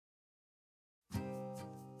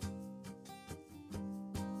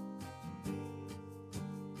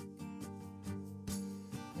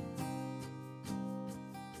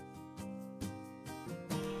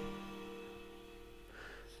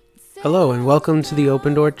Hello and welcome to the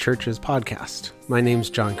Open Door Churches podcast. My name's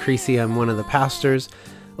John Creasy. I'm one of the pastors,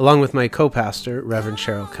 along with my co-pastor, Reverend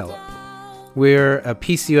Cheryl Kellop. We're a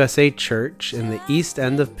PCUSA church in the east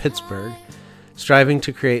end of Pittsburgh, striving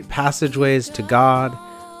to create passageways to God,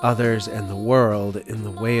 others, and the world in the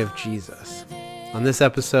way of Jesus. On this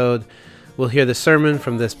episode, we'll hear the sermon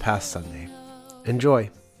from this past Sunday. Enjoy.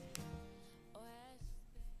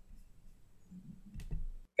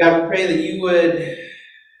 God, we pray that you would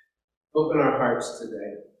open our hearts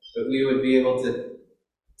today, that we would be able to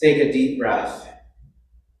take a deep breath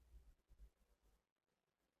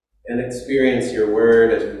and experience your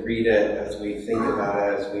word as we read it, as we think about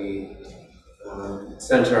it, as we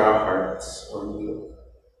center our hearts on you.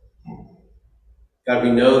 God,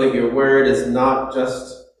 we know that your word is not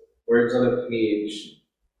just words on a page,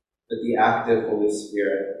 but the active Holy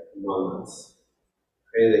Spirit among us.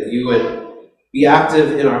 Pray that you would be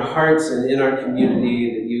active in our hearts and in our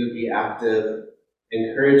community, that you would be active,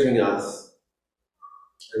 encouraging us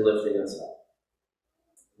and lifting us up.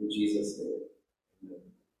 In Jesus' name, amen.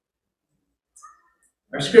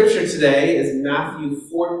 Our scripture today is Matthew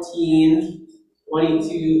 14, 22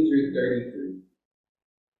 through 33.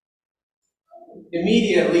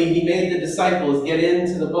 Immediately, he made the disciples get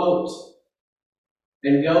into the boat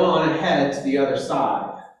and go on ahead to the other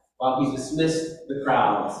side, while he dismissed the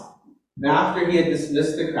crowds. And after he had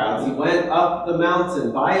dismissed the crowds, he went up the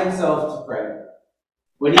mountain by himself to pray.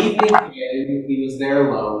 When evening came, he was there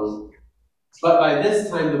alone. But by this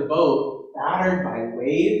time the boat, battered by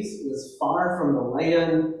waves, was far from the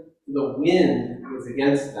land, for the wind was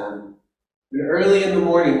against them. And early in the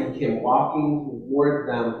morning he came walking toward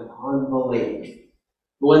them on the lake.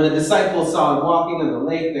 But when the disciples saw him walking on the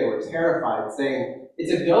lake, they were terrified, saying,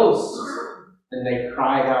 "It's a ghost!" And they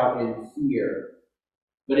cried out in fear.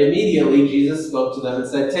 But immediately Jesus spoke to them and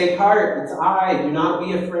said, "Take heart, it's I, do not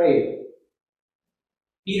be afraid."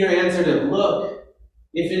 Peter answered him, "Look,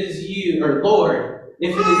 if it is you, or Lord,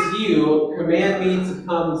 if it is you, command me to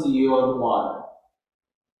come to you on the water."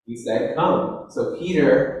 He said, "Come." So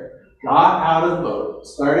Peter got out of the boat,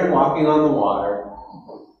 started walking on the water,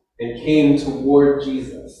 and came toward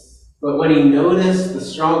Jesus. But when he noticed the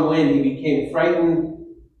strong wind, he became frightened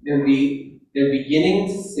and beginning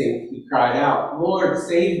to sink, he cried out, "Lord,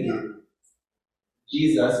 save me."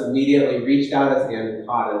 Jesus immediately reached out his hand and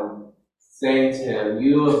caught him, saying to him,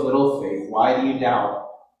 "You of little faith, why do you doubt?"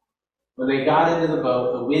 When they got into the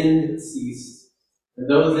boat, the wind ceased, and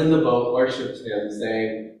those in the boat worshipped him,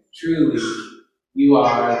 saying, "Truly, you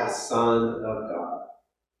are the Son of God."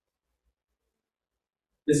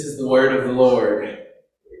 This is the word of the Lord.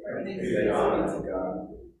 Thanks be to God.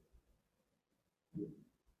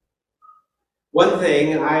 One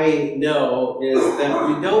thing I know is that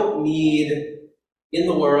we don't need, in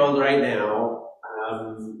the world right now,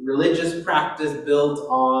 religious practice built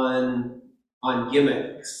on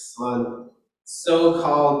gimmicks, on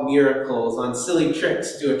so-called miracles, on silly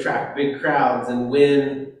tricks to attract big crowds and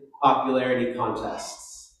win popularity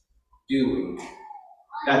contests. Do we?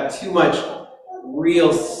 Got too much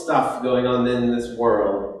real stuff going on in this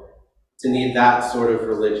world to need that sort of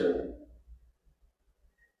religion.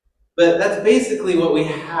 But that's basically what we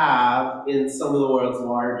have in some of the world's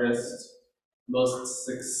largest, most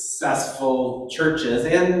successful churches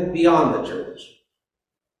and beyond the church.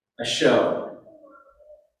 A show.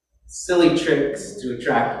 Silly tricks to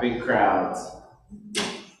attract big crowds.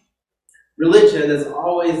 Religion has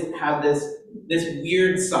always had this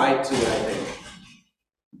weird side to it, I think.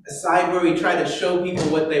 A side where we try to show people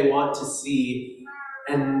what they want to see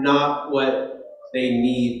and not what they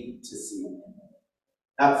need to see.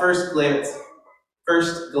 At first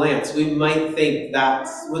glance, we might think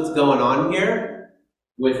that's what's going on here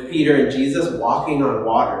with Peter and Jesus walking on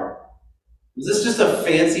water. Is this just a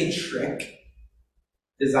fancy trick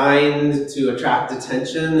designed to attract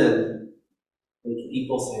attention and make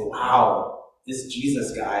people say, "Wow, this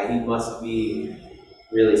Jesus guy, he must be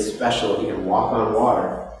really special. He can walk on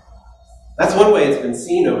water"? That's one way it's been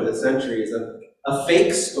seen over the centuries, a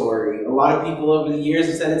fake story. A lot of people over the years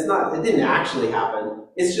have said it didn't actually happen.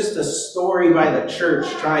 It's just a story by the church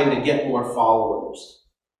trying to get more followers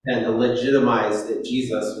and to legitimize that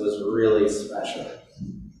Jesus was really special.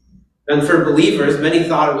 And for believers, many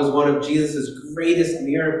thought it was one of Jesus' greatest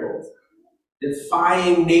miracles,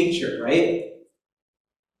 defying nature, right?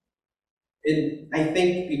 And I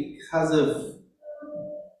think because of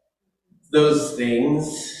those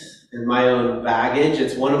things and my own baggage,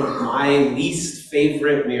 it's one of my least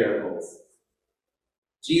favorite miracles.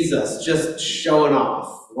 Jesus just showing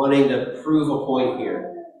off, wanting to prove a point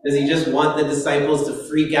here. Does he just want the disciples to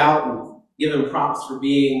freak out and give him props for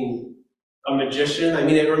being a magician. I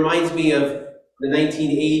mean, it reminds me of the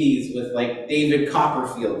 1980s with like David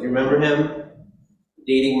Copperfield. You remember him?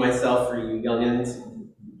 Dating myself for you youngins.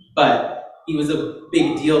 But he was a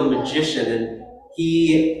big deal magician, and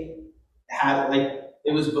he had like,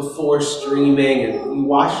 it was before streaming, and you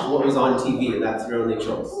watched what was on TV, and that's your only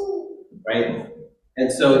choice, right?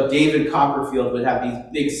 And so David Copperfield would have these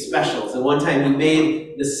big specials, and one time he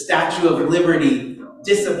made the Statue of Liberty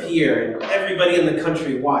disappear, and everybody in the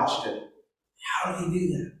country watched it. How did he do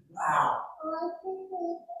that? Wow.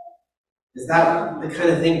 Is that the kind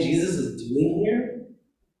of thing Jesus is doing here?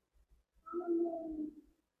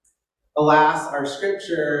 Alas, our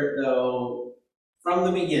scripture, though, from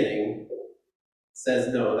the beginning,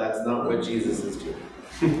 says no, that's not what Jesus is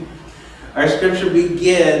doing. Our scripture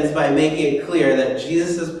begins by making it clear that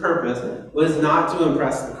Jesus' purpose was not to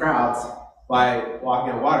impress the crowds by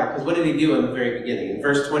walking on water. Because what did he do in the very beginning? In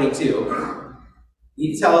verse 22,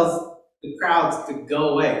 he tells the crowds to go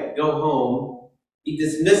away, go home. He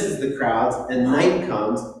dismisses the crowds, and night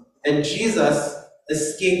comes, and Jesus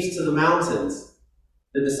escapes to the mountains.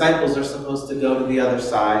 The disciples are supposed to go to the other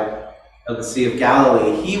side of the Sea of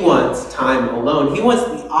Galilee. He wants time alone. He wants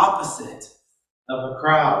the opposite of a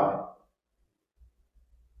crowd.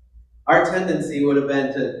 Our tendency would have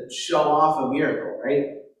been to show off a miracle, right?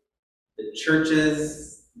 The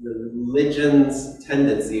church's, the religion's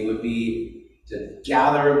tendency would be to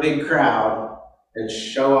gather a big crowd and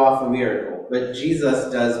show off a miracle. But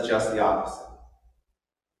Jesus does just the opposite.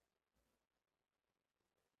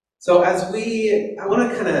 So I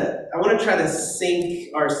want to try to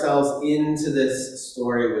sink ourselves into this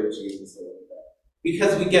story with Jesus a little bit.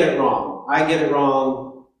 Because we get it wrong. I get it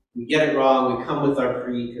wrong. We get it wrong. We come with our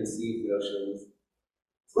preconceived notions.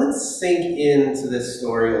 So let's sink into this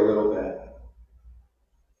story a little bit.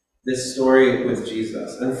 This story with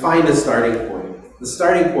Jesus. And find a starting point. The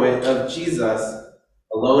starting point of Jesus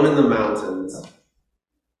alone in the mountains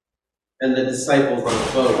and the disciples on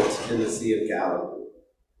a boat in the Sea of Galilee.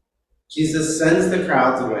 Jesus sends the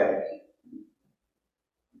crowds away.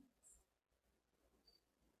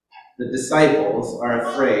 The disciples are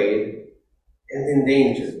afraid and in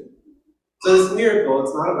danger. So this miracle,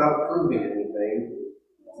 it's not about proving anything.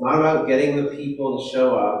 It's not about getting the people to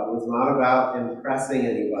show up. It's not about impressing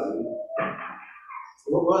anybody. So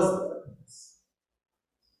what was the purpose?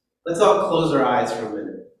 Let's all close our eyes for a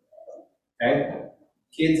minute. Okay?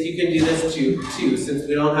 Kids, you can do this too, since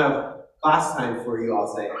we don't have class time for you,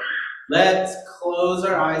 I'll say. Let's close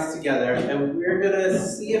our eyes together, and we're going to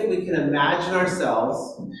see if we can imagine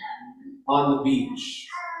ourselves on the beach.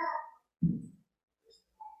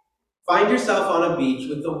 Find yourself on a beach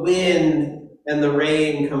with the wind and the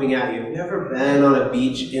rain coming at you. Have you ever been on a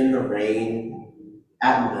beach in the rain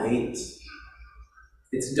at night?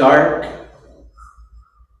 It's dark.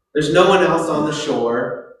 There's no one else on the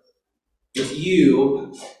shore. It's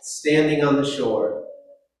you standing on the shore.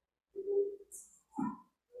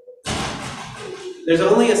 There's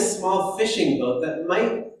only a small fishing boat that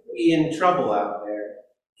might be in trouble out there.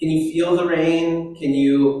 Can you feel the rain? Can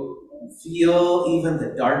you feel even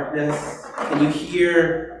the darkness? Can you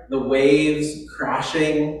hear the waves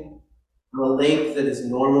crashing on a lake that is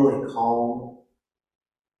normally calm?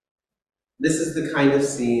 This is the kind of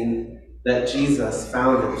scene that Jesus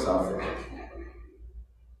found himself in.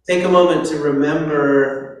 Take a moment to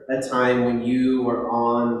remember a time when you were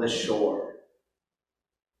on the shore.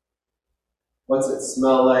 What's it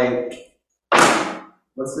smell like?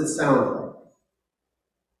 What's it sound like?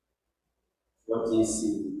 What do you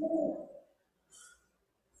see?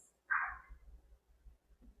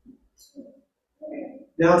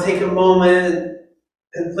 Now take a moment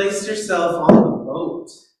and place yourself on the boat.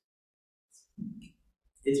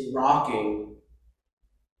 It's rocking,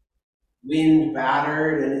 wind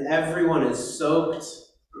battered, and everyone is soaked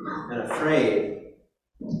and afraid.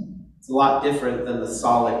 It's a lot different than the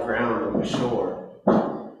solid ground on the shore.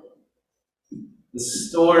 The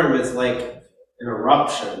storm is like an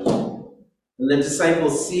eruption, and the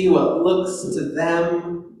disciples see what looks to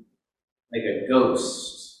them like a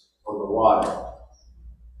ghost on the water.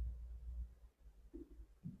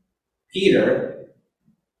 Peter,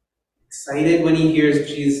 excited when he hears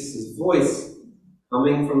Jesus' voice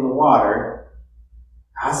coming from the water,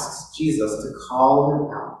 asks Jesus to call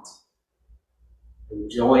him out and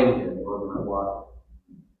join him on the water.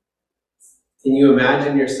 Can you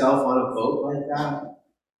imagine yourself on a boat like that?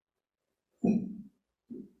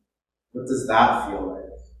 What does that feel like?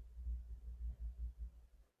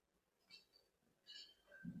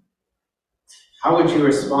 How would you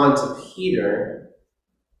respond to Peter,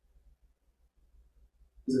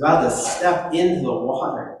 who's about to step into the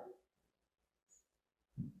water?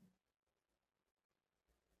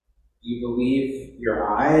 Do you believe your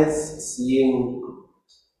eyes, seeing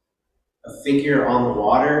a figure on the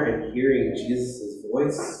water and hearing Jesus'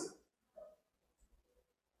 voice?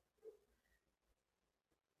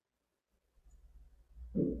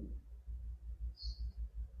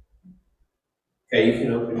 Okay, you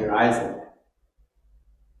can open your eyes now.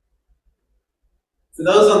 For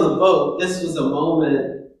those on the boat, this was a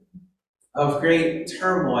moment of great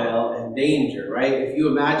turmoil and danger, right? If you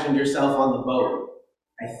imagined yourself on the boat,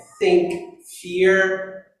 I think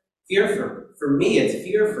for me, it's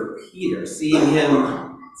fear for Peter, seeing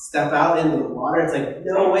him step out into the water. It's like,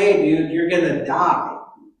 no way, dude, you're gonna die,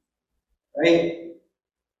 right?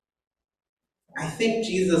 I think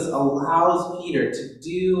Jesus allows Peter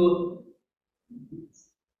to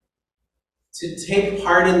take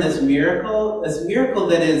part in this miracle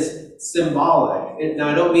that is symbolic. Now,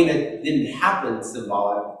 I don't mean it didn't happen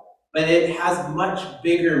symbolic, but it has much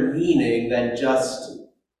bigger meaning than just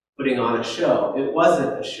putting on a show. It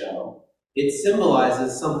wasn't a show. It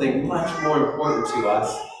symbolizes something much more important to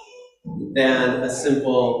us than a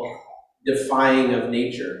simple defying of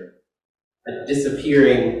nature, a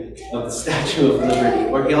disappearing of the Statue of Liberty.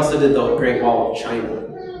 Or he also did the Great Wall of China,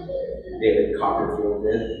 David Copperfield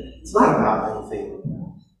did. It's not about anything.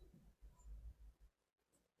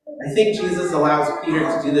 I think Jesus allows Peter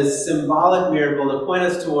to do this symbolic miracle to point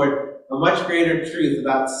us toward a much greater truth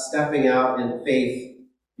about stepping out in faith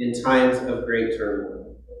in times of great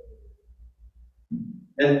turmoil.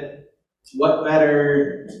 And what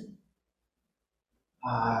better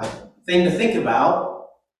thing to think about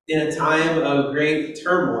in a time of great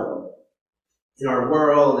turmoil in our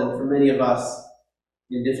world and for many of us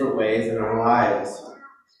in different ways in our lives.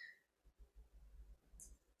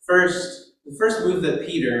 The first move that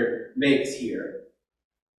Peter makes here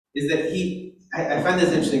is that I find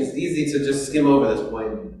this interesting. It's easy to just skim over this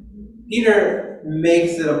point. Peter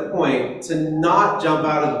makes it a point to not jump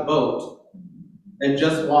out of the boat and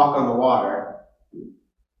just walk on the water.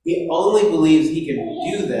 He only believes he can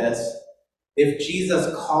do this if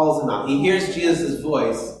Jesus calls him out. He hears Jesus'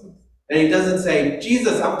 voice, and he doesn't say,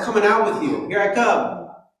 Jesus, I'm coming out with you. Here I come.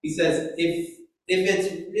 He says, if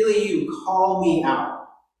it's really you, call me out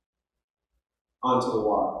onto the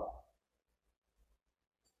water.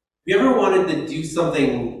 Have you ever wanted to do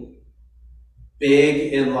something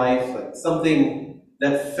big in life, like something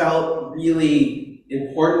that felt really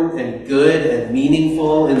important and good and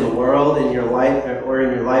meaningful in the world, in your life,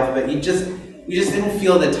 but you just didn't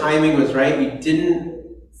feel the timing was right. You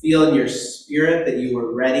didn't feel in your spirit that you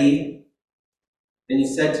were ready. And you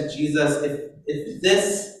said to Jesus, if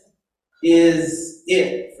this is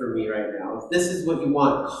it for me right now, if this is what you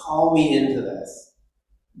want, call me into this.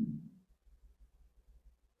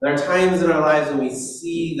 There are times in our lives when we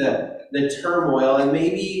see the turmoil and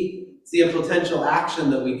maybe see a potential action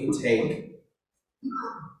that we can take,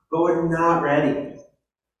 but we're not ready.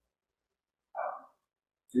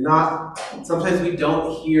 Sometimes we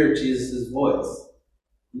don't hear Jesus' voice,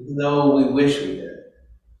 even though we wish we did.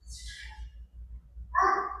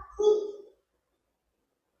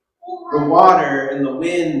 The water and the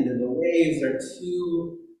wind and the waves are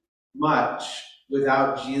too much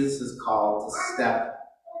without Jesus' call to step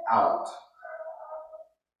out.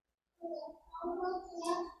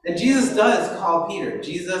 And Jesus does call Peter.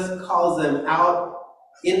 Jesus calls him out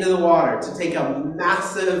into the water to take a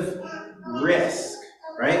massive risk,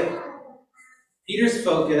 right? Peter's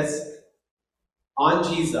focus on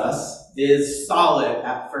Jesus is solid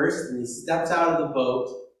at first, and he steps out of the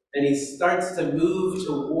boat and he starts to move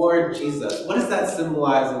toward Jesus. What does that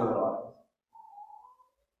symbolize in our life?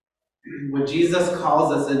 When Jesus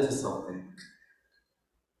calls us into something,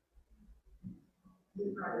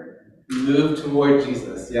 move toward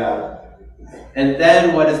Jesus, yeah. And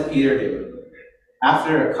then what does Peter do?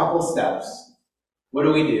 After a couple steps, what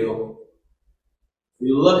do?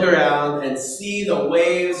 We look around and see the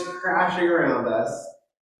waves crashing around us.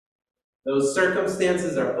 Those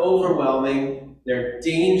circumstances are overwhelming. They're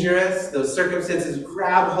dangerous. Those circumstances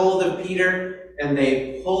grab hold of Peter and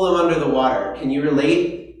they pull him under the water. Can you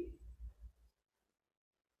relate?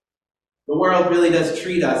 The world really does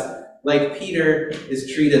treat us like Peter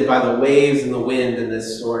is treated by the waves and the wind in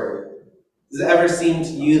this story. Does it ever seem to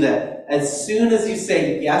you that as soon as you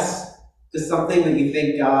say yes to something that you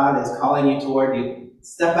think God is calling you toward, you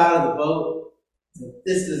step out of the boat,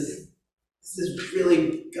 this is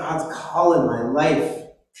really God's call in my life.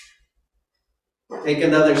 Take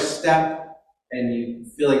another step and you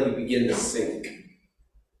feel like you begin to sink.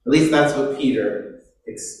 At least that's what Peter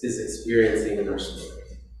is experiencing in our story.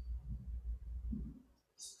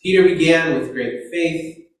 Peter began with great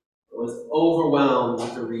faith, but was overwhelmed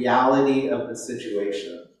with the reality of the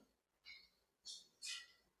situation.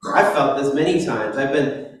 I've felt this many times. I've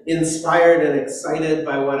been inspired and excited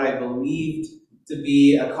by what I believed to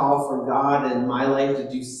be a call from God in my life to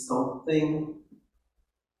do something,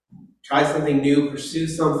 try something new, pursue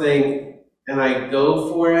something, and I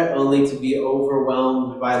go for it only to be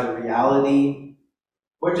overwhelmed by the reality,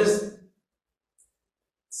 or just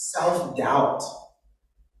self-doubt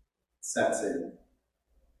sets in.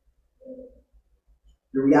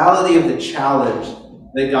 The reality of the challenge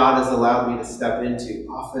that God has allowed me to step into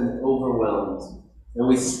often overwhelms.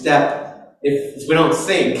 And if we don't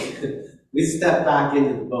sink, we step back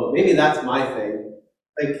into the boat. Maybe that's my thing.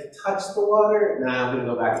 Like, touch the water? Nah, I'm going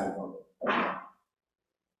to go back in the boat.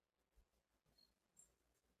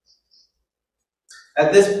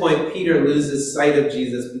 At this point, Peter loses sight of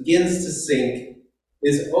Jesus, begins to sink,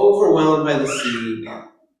 is overwhelmed by the sea.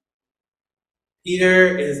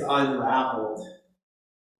 Peter is unraveled.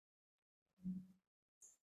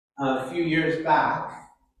 A few years back,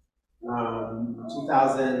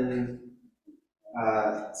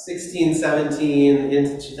 2016, 17,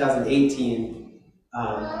 into 2018,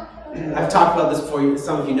 I've talked about this before,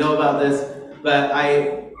 some of you know about this, but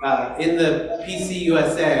in the PC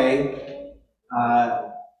USA,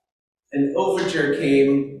 an overture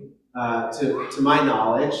came, to my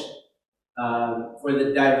knowledge, for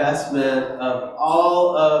the divestment of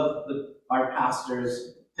all of our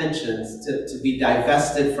pastors' pensions to be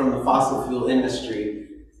divested from the fossil fuel industry.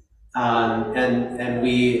 And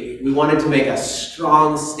we wanted to make a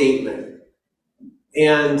strong statement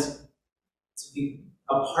and to be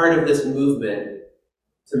a part of this movement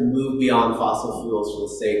to move beyond fossil fuels for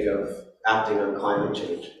the sake of acting on climate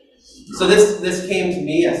change. So this came to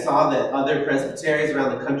me. I saw that other presbyteries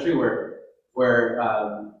around the country were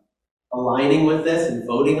aligning with this and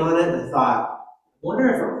voting on it. And I thought, I wonder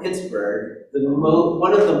if Pittsburgh,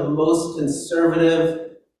 one of the most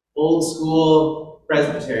conservative, old school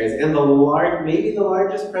presbyteries, and maybe the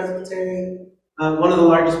largest presbytery, one of the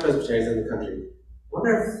largest presbyteries in the country. I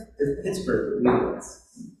wonder if Pittsburgh would do this.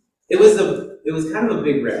 It was kind of a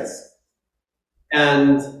big risk.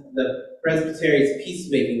 And the Presbytery's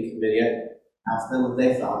peacemaking committee, I asked them what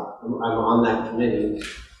they thought. I'm on that committee.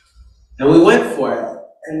 And we went for it.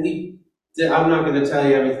 And I'm not going to tell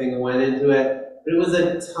you everything that went into it, but it was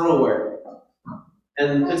a ton of work.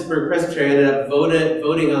 And Pittsburgh Presbytery ended up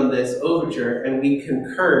voting on this overture, and we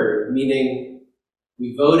concurred, meaning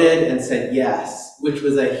we voted and said yes, which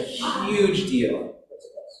was a huge deal.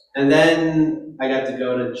 And then I got to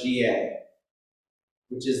go to GA,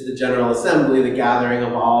 which is the General Assembly, the gathering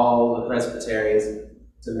of all the presbyteries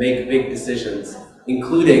to make big decisions,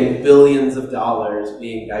 including billions of dollars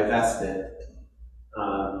being divested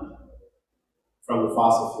from the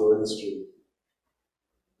fossil fuel industry.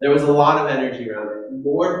 There was a lot of energy around it.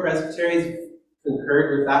 More presbyteries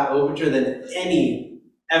concurred with that overture than any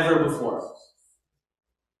ever before.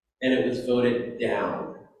 And it was voted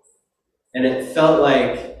down. And it felt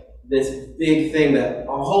like this big thing that a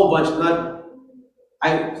whole bunch,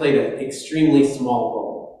 I played an extremely small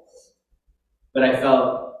role, but I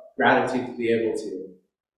felt gratitude to be able to.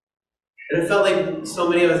 And it felt like so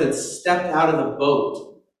many of us had stepped out of the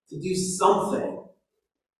boat to do something,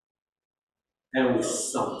 and we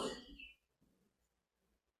sunk.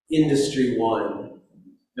 Industry won.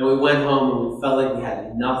 And we went home and we felt like we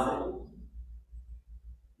had nothing.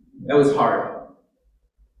 That was hard.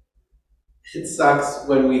 It sucks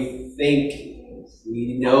when we think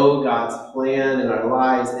we know God's plan in our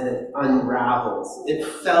lives and it unravels. It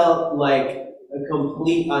felt like a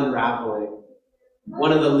complete unraveling.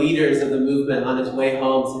 One of the leaders of the movement on his way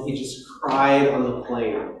home said he just cried on the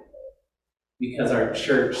plane because our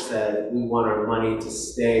church said we want our money to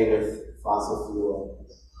stay with fossil fuel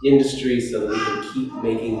industry so that we can keep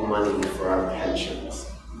making money for our pensions.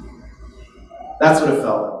 That's what it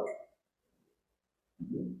felt like.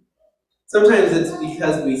 Sometimes it's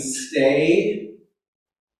because we stay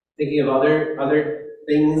thinking of other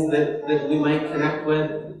things that we might connect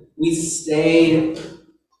with. We stay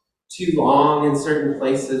too long in certain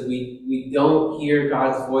places. We don't hear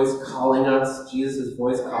God's voice calling us, Jesus'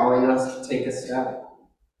 voice calling us to take a step.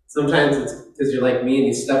 Sometimes it's because you're like me and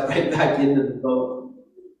you step right back into the boat.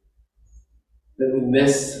 That we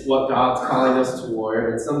miss what God's calling us toward.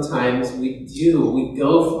 And sometimes we do. We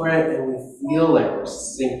go for it and we feel like we're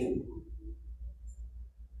sinking.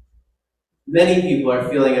 Many people are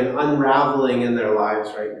feeling an unraveling in their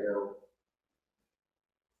lives right now.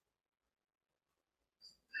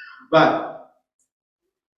 But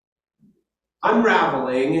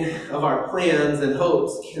unraveling of our plans and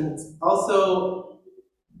hopes can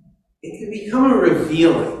become a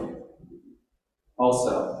revealing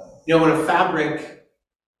also. You know, when a fabric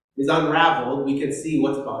is unraveled, we can see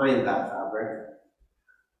what's behind that fabric.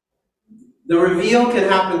 The reveal can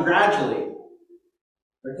happen gradually,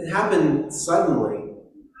 or it can happen suddenly.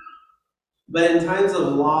 But in times of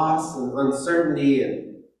loss and uncertainty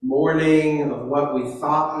and mourning of what we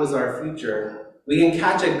thought was our future, we can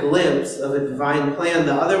catch a glimpse of a divine plan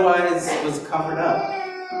that otherwise was covered up.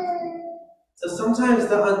 So sometimes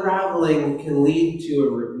the unraveling can lead to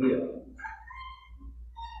a reveal.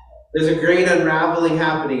 There's a great unraveling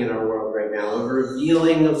happening in our world right now, a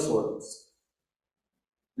revealing of sorts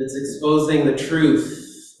that's exposing the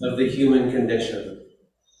truth of the human condition.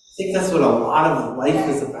 I think that's what a lot of life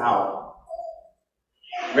is about.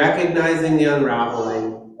 Recognizing the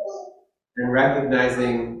unraveling and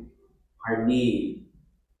recognizing our need.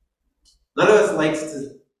 None of us likes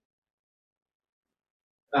to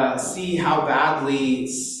see how badly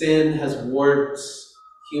sin has warped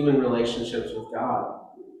human relationships with God,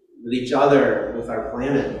 with each other, with our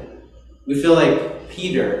planet. We feel like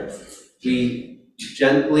Peter. We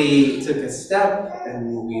gently took a step and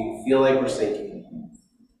we feel like we're sinking.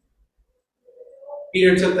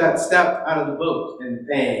 Peter took that step out of the boat and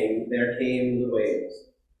bang, there came the waves.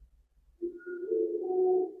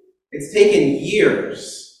 It's taken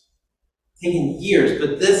years,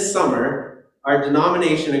 but this summer, our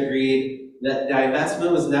denomination agreed that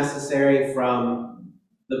divestment was necessary from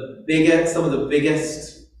some of the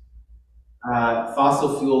biggest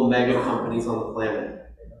fossil fuel mega companies on the planet.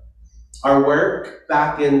 Our work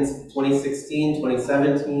back in 2016,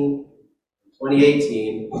 2017,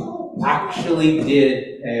 2018 actually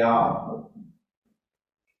did pay off.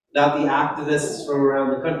 Without the activists from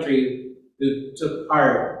around the country who took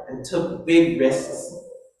part and took big risks,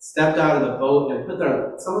 stepped out of the boat, and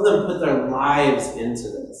some of them put their lives into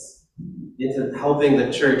this, into helping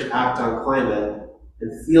the church act on climate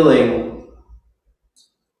and feeling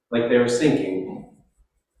like they were sinking.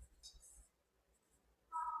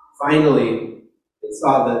 Finally, they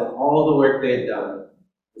saw that all the work they had done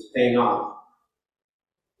was paying off.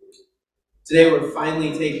 Today we're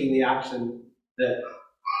finally taking the action that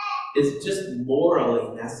is just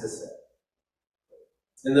morally necessary.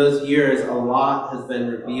 In those years, a lot has been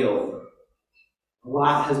revealed. A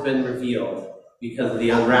lot has been revealed because of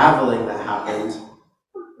the unraveling that happened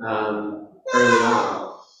early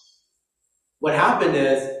on. What happened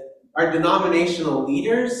is our denominational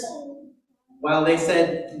leaders, while they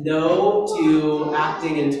said no to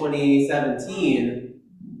acting in 2017,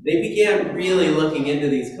 they began really looking into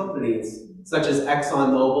these companies, such as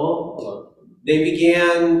ExxonMobil. They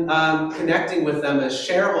began connecting with them as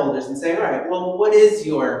shareholders and saying, all right, well, what is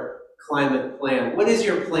your climate plan? What is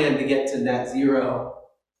your plan to get to net zero?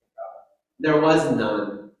 There was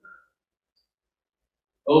none.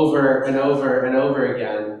 Over and over and over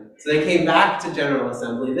again. So they came back to General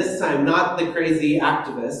Assembly, this time not the crazy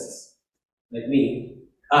activists like me,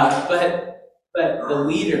 but the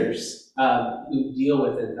leaders who deal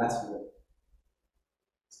with investment.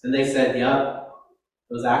 And they said, yep,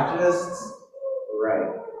 those activists were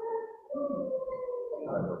right.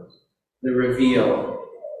 The reveal.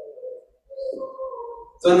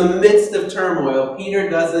 So in the midst of turmoil, Peter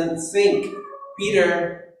doesn't sink.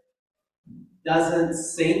 Peter doesn't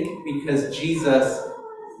sink because Jesus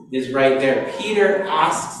is right there. Peter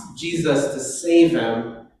asks Jesus to save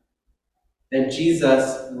him, and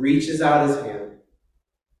Jesus reaches out his hand.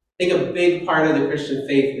 I think a big part of the Christian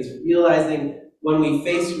faith is realizing when we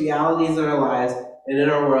face realities in our lives and in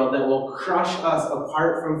our world that will crush us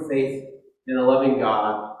apart from faith in a loving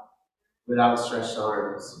God with outstretched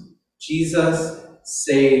arms. Jesus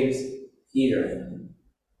saves Peter.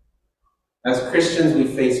 As Christians, we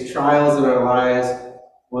face trials in our lives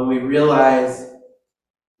when we realize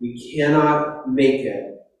we cannot make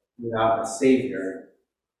it without a Savior.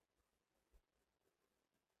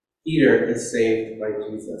 Peter is saved by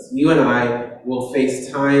Jesus. You and I will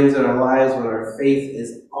face times in our lives when our faith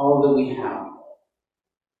is all that we have.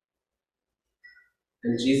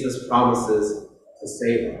 And Jesus promises to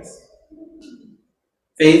save us.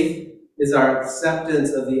 Faith is our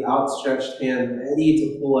acceptance of the outstretched hand, ready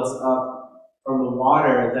to pull us up from the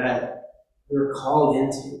water that we're called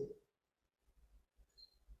into.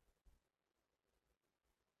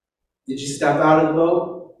 Did you step out of the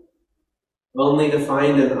boat only to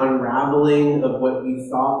find an unraveling of what you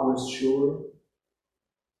thought was sure?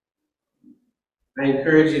 I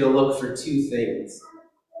encourage you to look for two things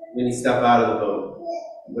when you step out of the boat,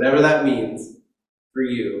 whatever that means for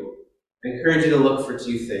you. I encourage you to look for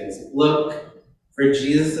two things. Look for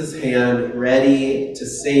Jesus' hand ready to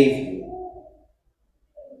save you.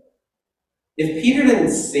 If Peter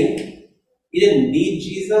didn't sink, he didn't need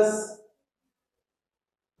Jesus,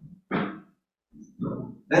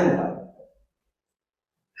 then what?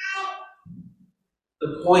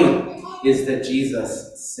 The point is that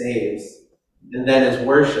Jesus saves and then is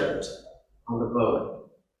worshipped on the boat.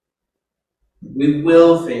 We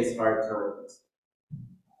will face hard times.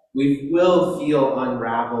 We will feel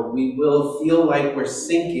unraveled. We will feel like we're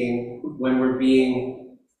sinking when we're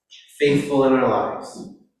being faithful in our lives.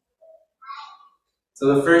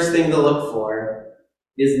 So the first thing to look for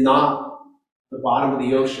is not the bottom of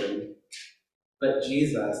the ocean, but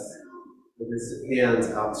Jesus with his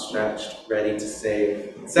hands outstretched, ready to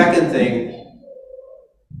save. Second thing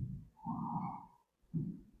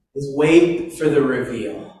is wait for the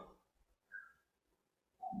reveal.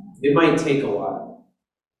 It might take a while.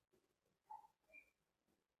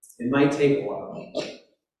 It might take a while.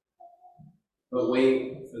 But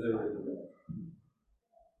wait for the reveal.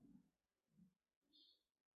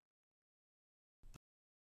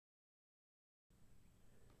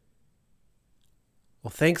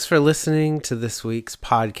 Well, thanks for listening to this week's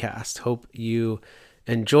podcast. Hope you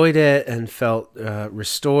enjoyed it and felt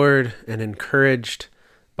restored and encouraged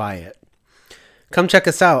by it. Come check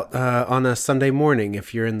us out on a Sunday morning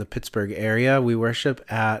if you're in the Pittsburgh area. We worship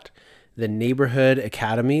at the Neighborhood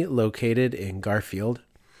Academy located in Garfield.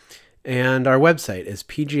 And our website is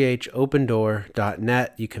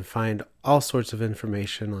pghopendoor.net. You can find all sorts of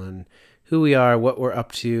information on who we are, what we're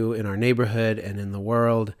up to in our neighborhood and in the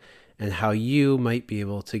world, and how you might be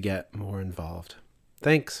able to get more involved.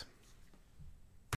 Thanks.